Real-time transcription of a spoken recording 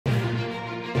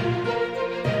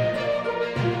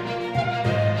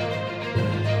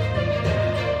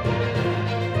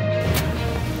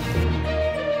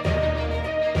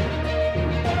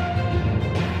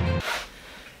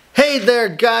there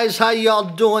guys, how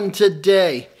y'all doing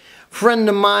today? Friend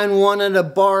of mine wanted a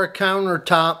bar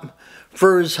countertop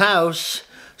for his house,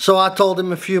 so I told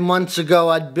him a few months ago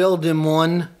I'd build him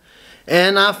one,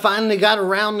 and I finally got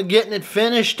around to getting it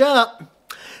finished up.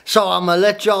 So I'm gonna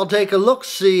let y'all take a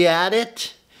look-see at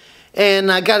it,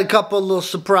 and I got a couple of little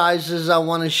surprises I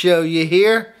want to show you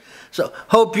here. So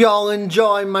hope y'all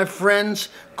enjoy, my friends.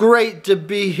 Great to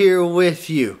be here with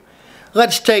you.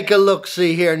 Let's take a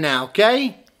look-see here now,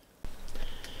 okay?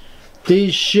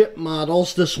 These ship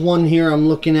models, this one here I'm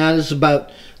looking at is about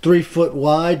 3 foot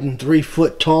wide and 3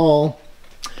 foot tall.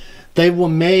 They were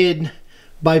made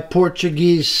by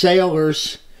Portuguese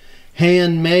sailors,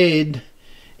 handmade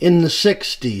in the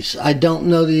 60s. I don't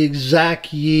know the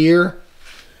exact year.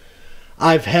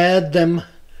 I've had them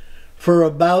for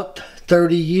about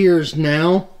 30 years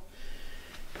now,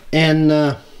 and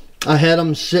I had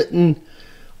them sitting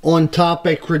on top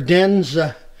a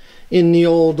credenza in the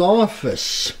old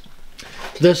office.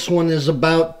 This one is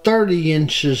about 30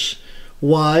 inches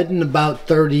wide and about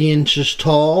 30 inches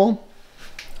tall.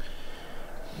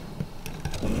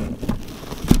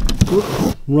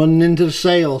 Oops, running into the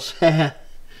sails.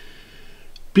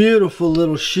 Beautiful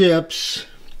little ships.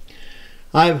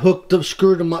 I've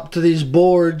screwed them up to these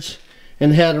boards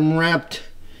and had them wrapped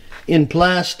in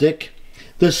plastic.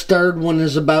 This third one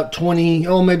is about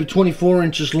maybe 24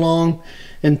 inches long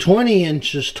and 20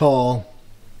 inches tall.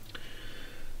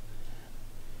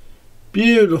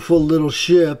 Beautiful little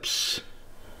ships.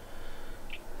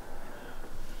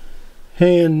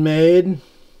 Handmade.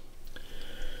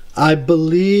 I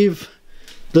believe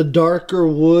the darker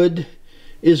wood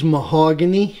is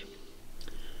mahogany.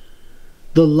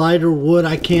 The lighter wood,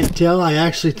 I can't tell. I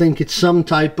actually think it's some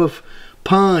type of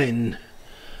pine,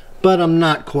 but I'm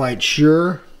not quite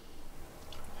sure.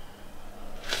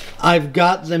 I've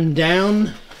got them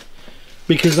down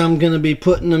because I'm going to be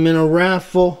putting them in a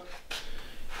raffle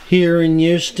here in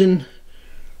Houston.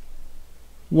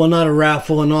 Well, not a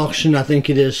raffle, an auction I think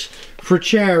it is, for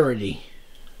charity.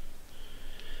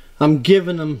 I'm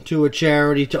giving them to a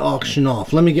charity to auction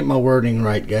off. Let me get my wording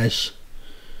right, guys.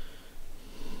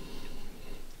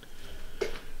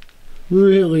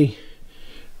 Really,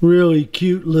 really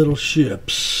cute little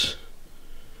ships.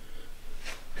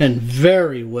 And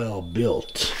very well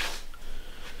built.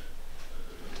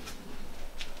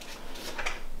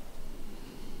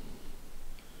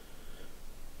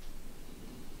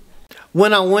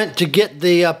 When I went to get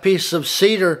the piece of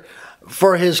cedar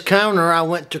for his counter, I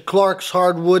went to Clark's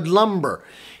Hardwood Lumber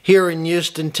here in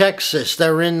Houston, Texas.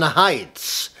 They're in the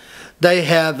Heights. They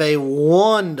have a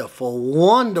wonderful,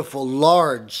 wonderful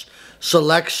large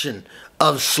selection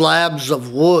of slabs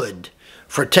of wood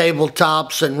for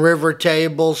tabletops and river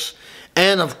tables,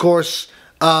 and of course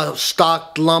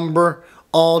stocked lumber,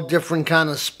 all different kind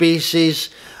of species.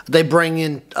 They bring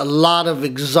in a lot of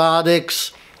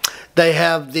exotics. They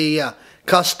have the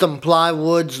custom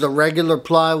plywoods, the regular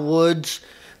plywoods.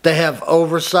 They have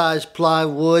oversized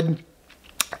plywood.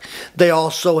 They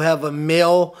also have a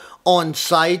mill on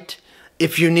site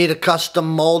if you need a custom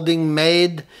molding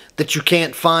made that you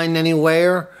can't find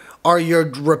anywhere, or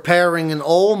you're repairing an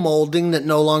old molding that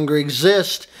no longer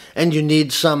exists and you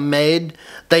need some made,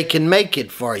 they can make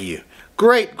it for you.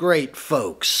 Great, great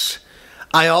folks.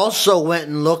 I also went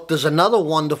and looked. There's another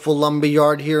wonderful lumber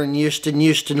yard here in Houston,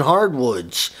 Houston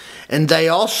Hardwoods, and they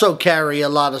also carry a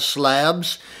lot of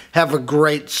slabs, have a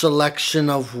great selection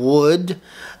of wood.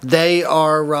 They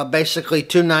are basically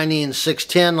 290 and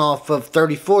 610 off of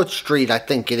 34th Street, I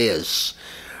think it is.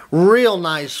 Real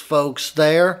nice folks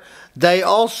there. They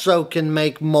also can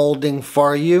make molding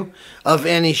for you of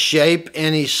any shape,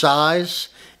 any size,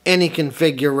 any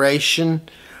configuration.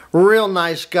 Real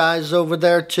nice guys over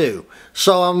there too.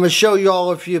 So I'm going to show you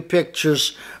all a few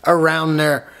pictures around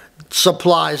their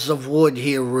supplies of wood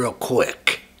here real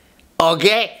quick.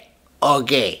 Okay?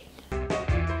 Okay.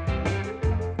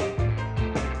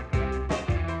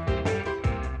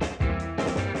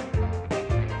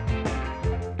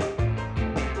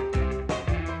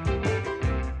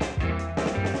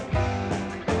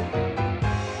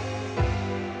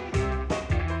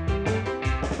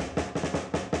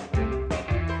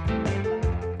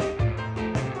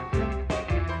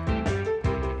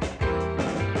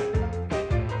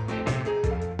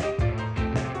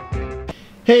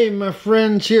 Hey my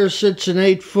friends, here sits an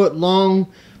 8 foot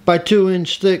long by 2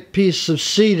 inch thick piece of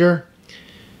cedar.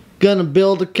 Gonna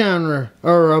build a counter,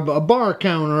 or a bar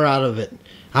counter out of it,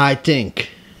 I think.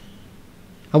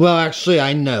 Well, actually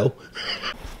I know.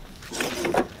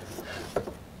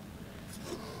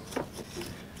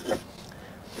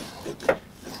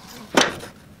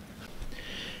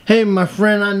 Hey my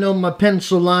friend, I know my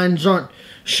pencil lines aren't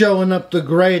showing up the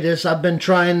greatest. I've been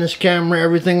trying this camera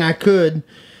everything I could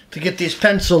to get these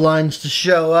pencil lines to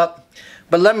show up.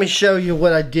 But let me show you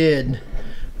what I did.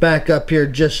 Back up here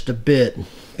just a bit.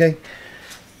 Okay,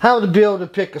 how to be able to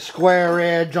pick a square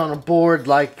edge on a board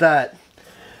like that.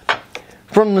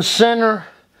 From the center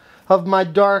of my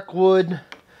dark wood,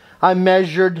 I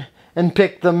measured and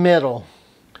picked the middle.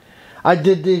 I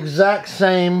did the exact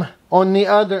same on the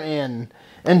other end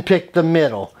and picked the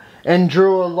middle and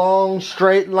drew a long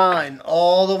straight line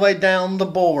all the way down the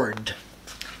board.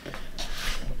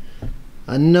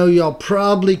 I know y'all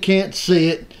probably can't see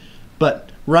it,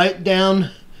 but right down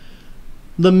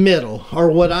the middle, or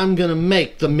what I'm gonna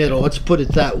make the middle, let's put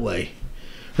it that way.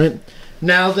 Right?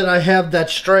 Now that I have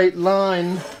that straight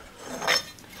line,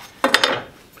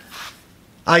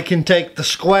 I can take the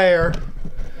square,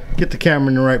 get the camera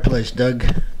in the right place, Doug.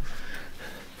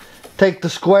 Take the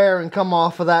square and come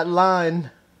off of that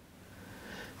line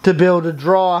to be able to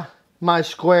draw my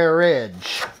square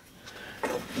edge.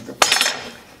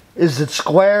 Is it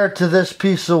square to this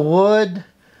piece of wood?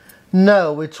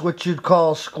 No, it's what you'd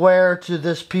call square to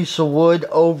this piece of wood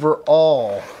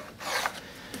overall.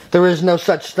 There is no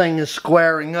such thing as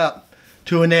squaring up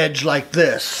to an edge like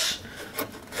this.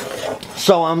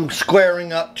 So I'm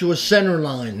squaring up to a center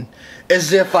line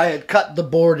as if I had cut the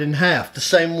board in half. The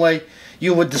same way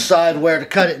you would decide where to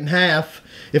cut it in half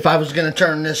if I was going to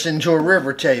turn this into a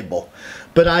river table.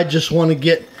 But I just want to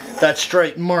get that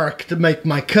straight mark to make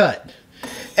my cut.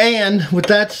 And with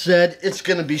that said, it's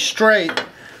going to be straight,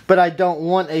 but I don't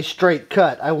want a straight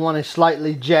cut. I want a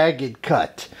slightly jagged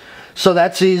cut. So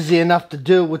that's easy enough to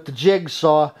do with the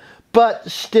jigsaw, but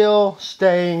still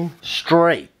staying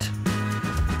straight.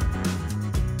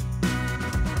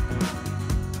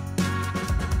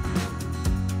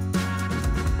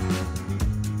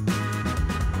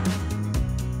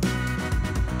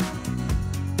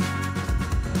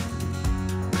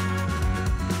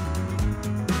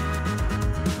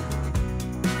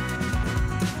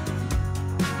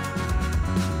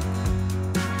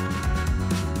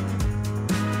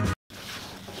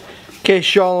 In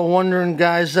case y'all are wondering,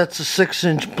 guys, that's a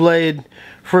 6-inch blade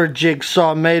for a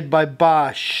jigsaw made by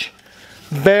Bosch.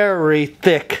 Very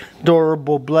thick,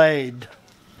 durable blade.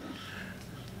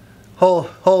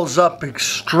 Holds up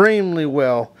extremely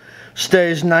well.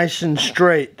 Stays nice and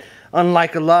straight,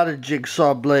 unlike a lot of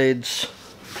jigsaw blades.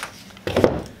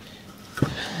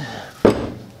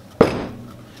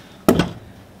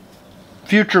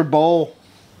 Future bowl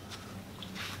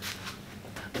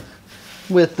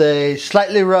with a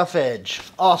slightly rough edge.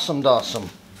 Awesome dawsome.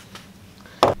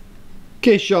 In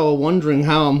case y'all are wondering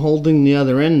how I'm holding the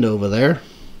other end over there,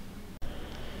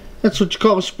 that's what you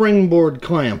call a springboard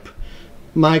clamp.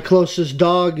 My closest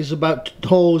dog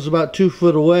hole is about 2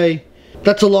 foot away.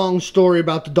 That's a long story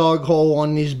about the dog hole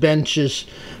on these benches,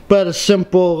 but a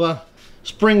simple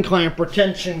spring clamp or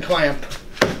tension clamp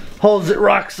holds it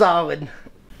rock solid.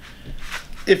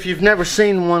 If you've never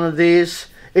seen one of these,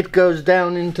 it goes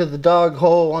down into the dog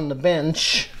hole on the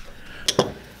bench.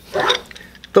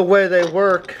 The way they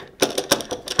work,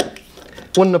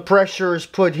 when the pressure is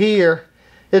put here,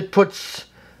 it puts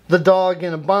the dog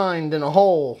in a bind in a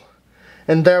hole,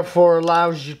 and therefore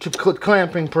allows you to put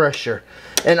clamping pressure.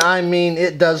 And I mean,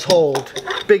 it does hold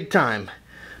big time.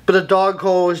 But a dog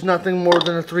hole is nothing more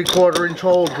than a 3/4 inch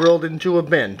hole drilled into a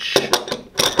bench.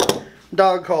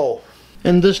 Dog hole.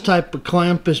 And this type of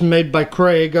clamp is made by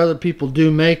Craig. Other people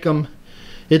do make them.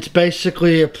 It's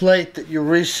basically a plate that you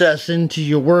recess into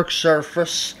your work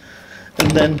surface,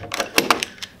 and then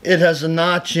it has a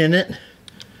notch in it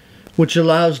which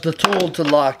allows the tool to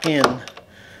lock in.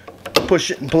 Push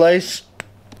it in place.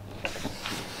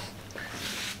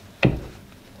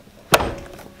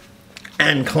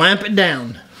 And clamp it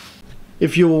down.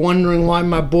 If you were wondering why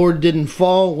my board didn't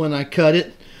fall when I cut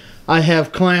it, I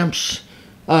have clamps,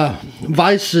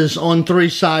 vices on 3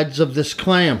 sides of this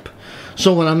clamp.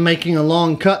 So when I'm making a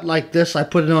long cut like this, I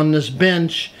put it on this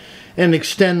bench and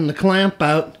extend the clamp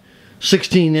out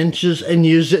 16 inches and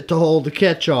use it to hold the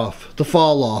catch off, the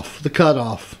fall off, the cut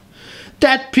off.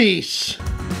 That piece.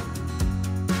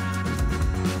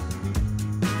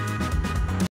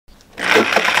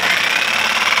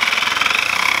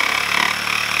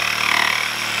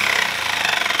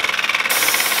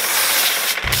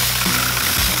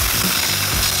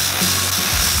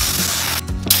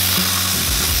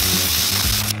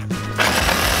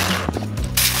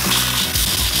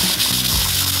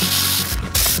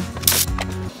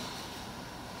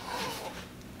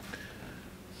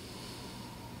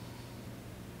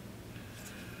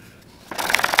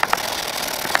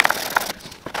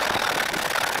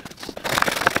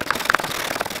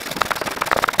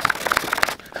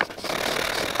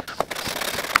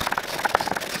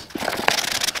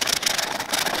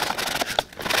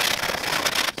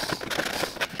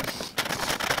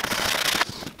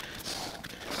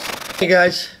 Hey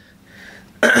guys,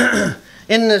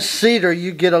 in this cedar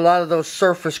you get a lot of those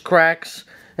surface cracks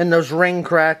and those ring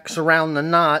cracks around the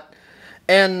knot,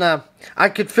 and I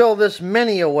could fill this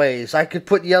many a ways. I could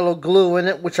put yellow glue in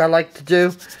it, which I like to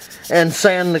do, and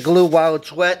sand the glue while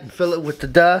it's wet and fill it with the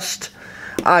dust.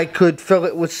 I could fill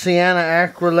it with sienna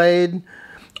acrylate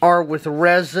or with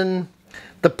resin.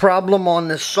 The problem on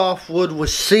this softwood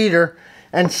with cedar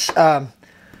and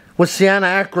with sienna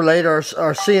acrylate or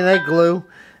CNA glue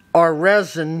or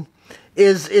resin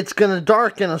is it's going to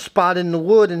darken a spot in the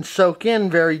wood and soak in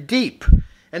very deep,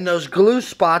 and those glue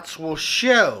spots will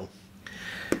show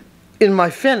in my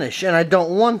finish, and I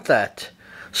don't want that.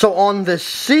 So on this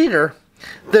cedar,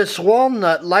 this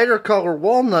walnut, lighter color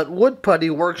walnut wood putty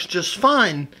works just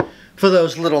fine for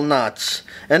those little knots.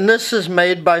 And this is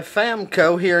made by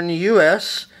Famco here in the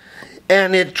US,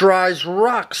 and it dries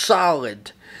rock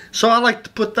solid. So I like to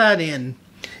put that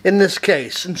in this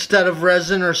case, instead of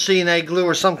resin or CNA glue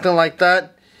or something like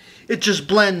that. It just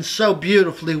blends so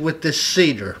beautifully with this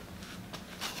cedar.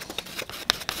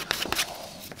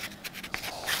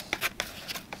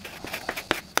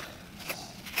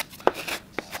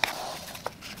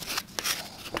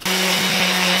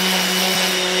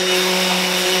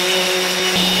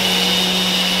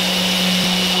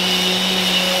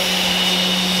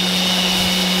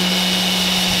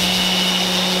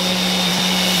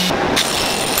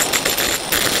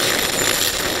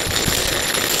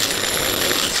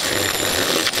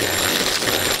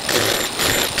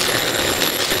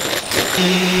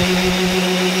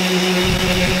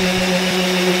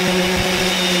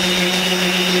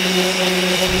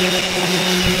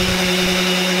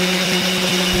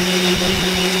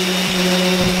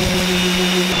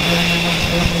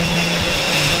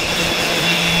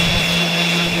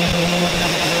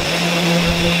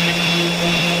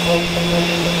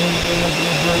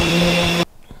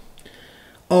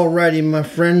 Alrighty, my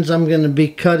friends, I'm going to be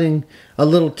cutting a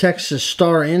little Texas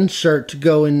Star insert to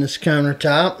go in this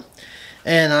countertop.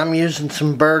 And I'm using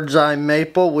some bird's eye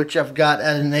maple, which I've got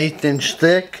at an 1/8 inch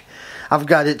thick. I've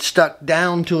got it stuck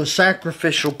down to a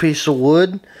sacrificial piece of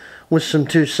wood with some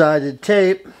two-sided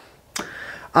tape.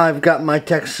 I've got my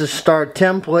Texas Star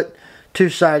template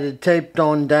two-sided taped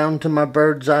on down to my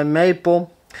bird's eye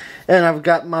maple. And I've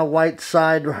got my white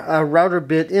side router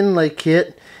bit inlay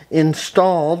kit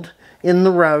installed in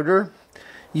the router.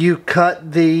 You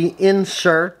cut the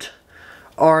insert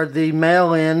or the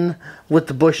male end with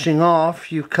the bushing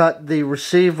off. You cut the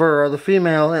receiver or the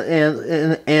female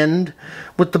end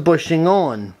with the bushing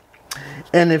on.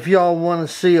 And if y'all want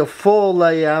to see a full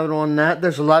layout on that,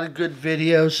 there's a lot of good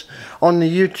videos on the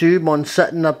YouTube on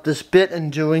setting up this bit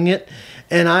and doing it.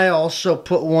 And I also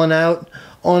put one out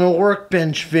on a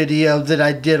workbench video that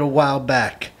I did a while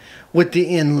back with the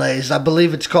inlays. I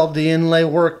believe it's called the Inlay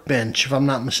Workbench, if I'm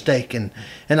not mistaken.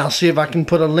 And I'll see if I can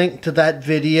put a link to that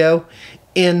video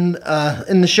in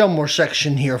the show more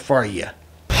section here for you.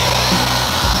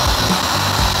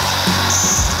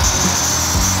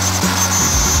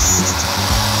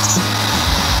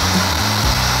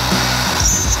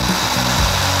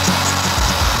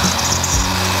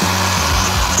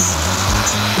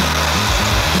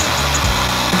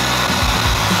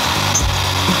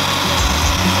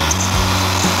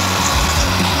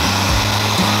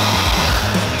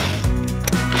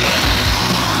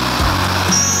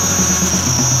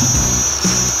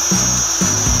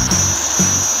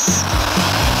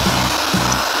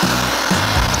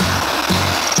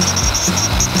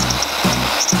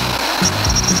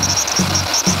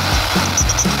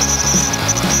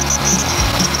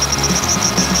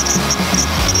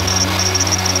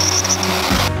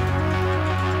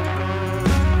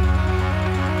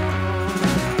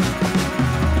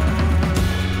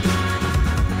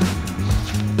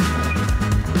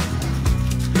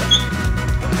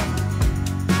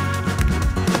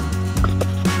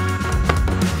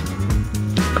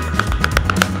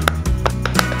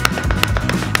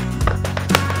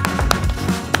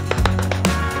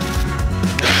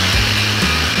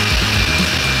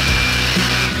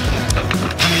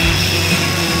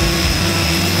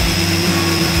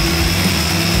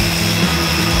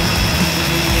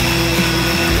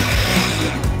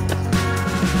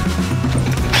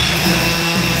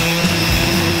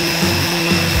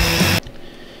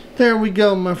 There we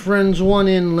go, my friends, one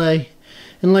inlay.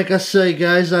 And like I say,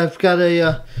 guys, I've got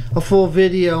a full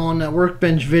video on that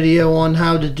workbench video on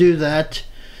how to do that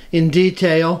in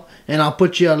detail, and I'll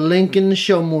put you a link in the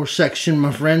show more section,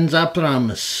 my friends, I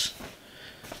promise.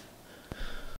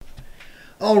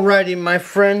 Alrighty, my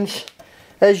friends,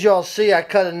 as y'all see, I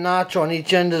cut a notch on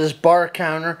each end of this bar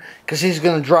counter because he's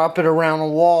going to drop it around a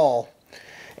wall.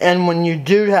 And when you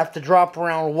do have to drop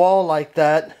around a wall like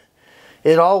that,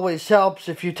 it always helps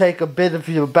if you take a bit of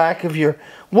the back of your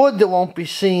wood that won't be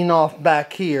seen off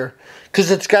back here, because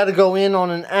it's got to go in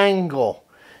on an angle,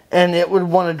 and it would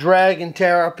want to drag and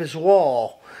tear up his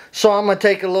wall. So I'm going to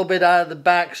take a little bit out of the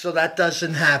back so that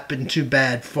doesn't happen too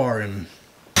bad for him.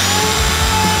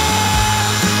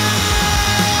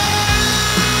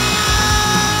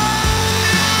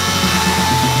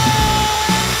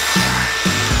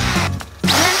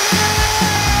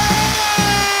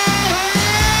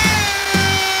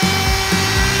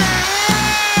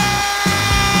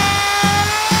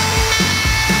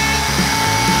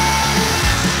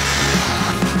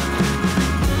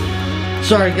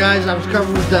 Sorry guys, I was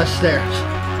covered with dust there.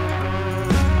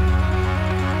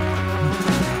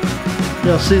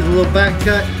 You'll see the little back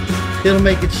cut. It'll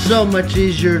make it so much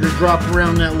easier to drop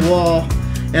around that wall.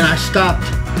 And I stopped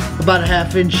about a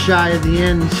 ½ inch shy of the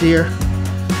ends here,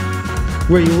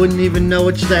 where you wouldn't even know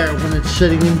it's there when it's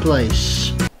sitting in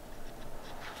place.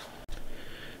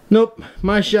 Nope,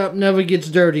 my shop never gets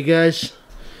dirty, guys.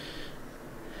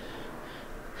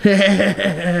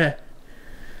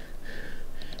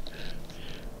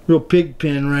 Real pig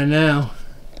pen right now.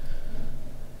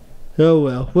 Oh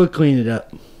well, we'll clean it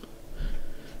up.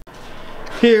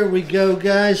 Here we go,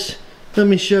 guys. Let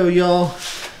me show y'all,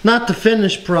 not the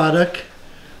finished product.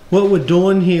 What we're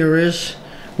doing here is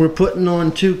we're putting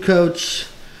on 2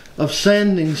 coats of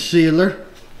sanding sealer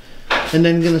and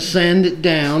then gonna sand it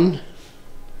down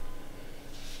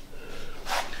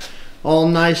all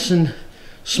nice and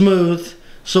smooth,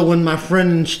 so when my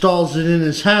friend installs it in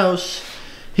his house,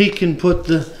 he can put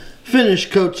the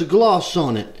finished coats of gloss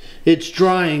on it. It's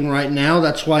drying right now,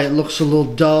 that's why it looks a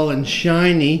little dull and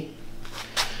shiny.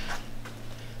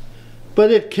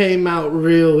 But it came out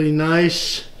really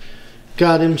nice.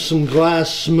 Got him some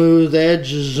glass smooth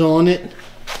edges on it.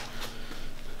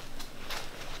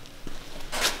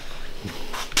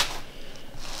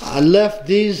 I left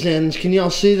these ends, can y'all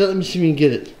see that? Let me see if you can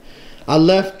get it. I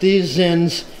left these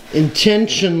ends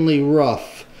intentionally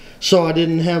rough, so I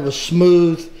didn't have a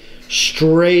smooth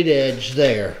straight edge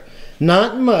there.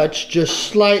 Not much, just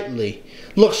slightly.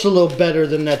 Looks a little better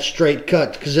than that straight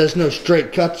cut, because there's no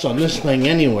straight cuts on this thing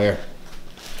anywhere.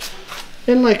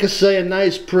 And like I say, a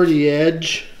nice pretty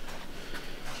edge.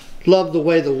 Love the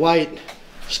way the white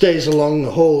stays along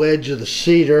the whole edge of the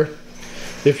cedar.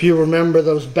 If you remember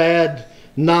those bad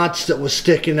knots that was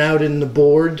sticking out in the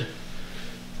board,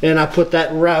 and I put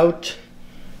that route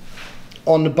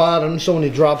on the bottom so when he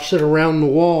drops it around the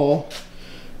wall.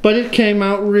 But it came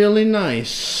out really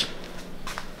nice.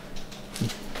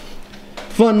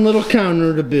 Fun little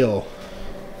counter to build.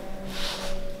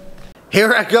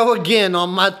 Here I go again on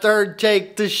my 3rd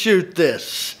take to shoot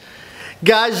this.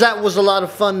 Guys, that was a lot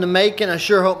of fun to make, and I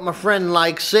sure hope my friend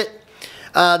likes it.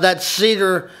 That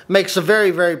cedar makes a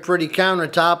very, very pretty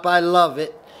countertop. I love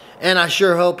it, and I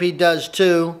sure hope he does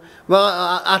too. Well,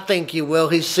 I think he will.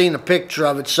 He's seen a picture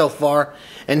of it so far,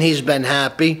 and he's been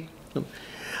happy.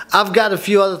 I've got a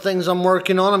few other things I'm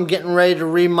working on. I'm getting ready to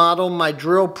remodel my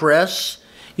drill press.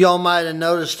 Y'all might have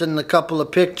noticed in a couple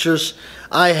of pictures,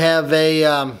 I have a,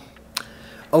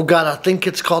 oh God, I think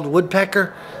it's called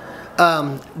woodpecker,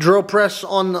 drill press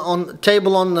on the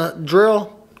table on the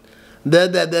drill.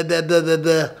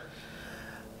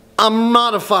 I'm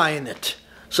modifying it.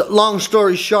 So long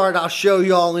story short, I'll show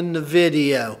y'all in the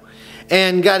video.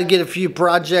 And got to get a few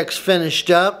projects finished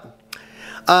up.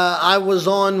 I was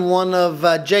on one of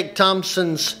Jake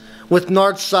Thompson's with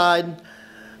Northside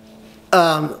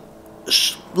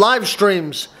live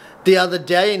streams the other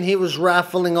day, and he was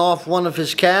raffling off one of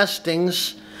his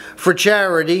castings for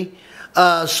charity.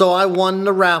 So I won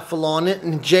the raffle on it,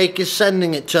 and Jake is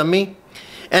sending it to me,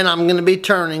 and I'm going to be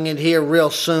turning it here real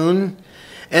soon,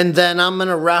 and then I'm going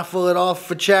to raffle it off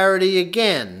for charity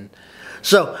again.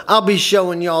 So I'll be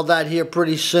showing y'all that here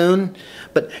pretty soon.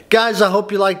 But guys, I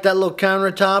hope you like that little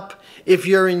countertop. If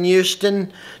you're in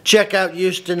Houston, check out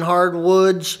Houston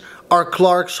Hardwoods or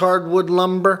Clark's Hardwood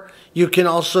Lumber. You can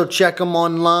also check them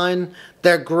online.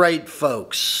 They're great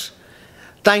folks.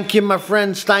 Thank you, my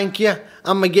friends. Thank you.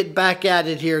 I'm going to get back at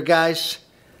it here, guys.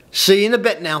 See you in a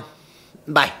bit now.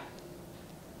 Bye.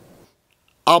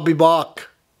 I'll be back.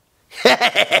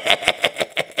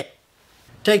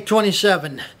 Take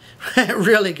 27.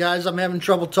 Really, guys, I'm having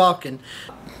trouble talking.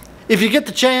 If you get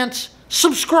the chance,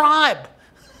 subscribe.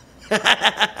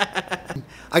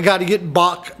 I got to get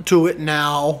back to it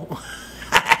now.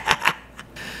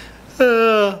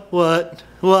 What?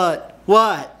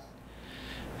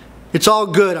 It's all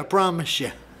good, I promise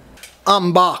you.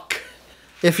 I'm back.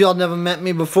 If y'all never met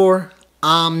me before,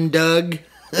 I'm Doug.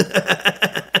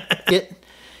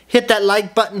 Hit that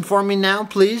like button for me now,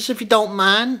 please, if you don't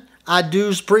mind. I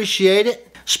do appreciate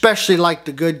it. Especially like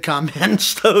the good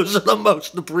comments. Those are the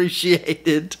most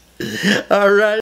appreciated. All right.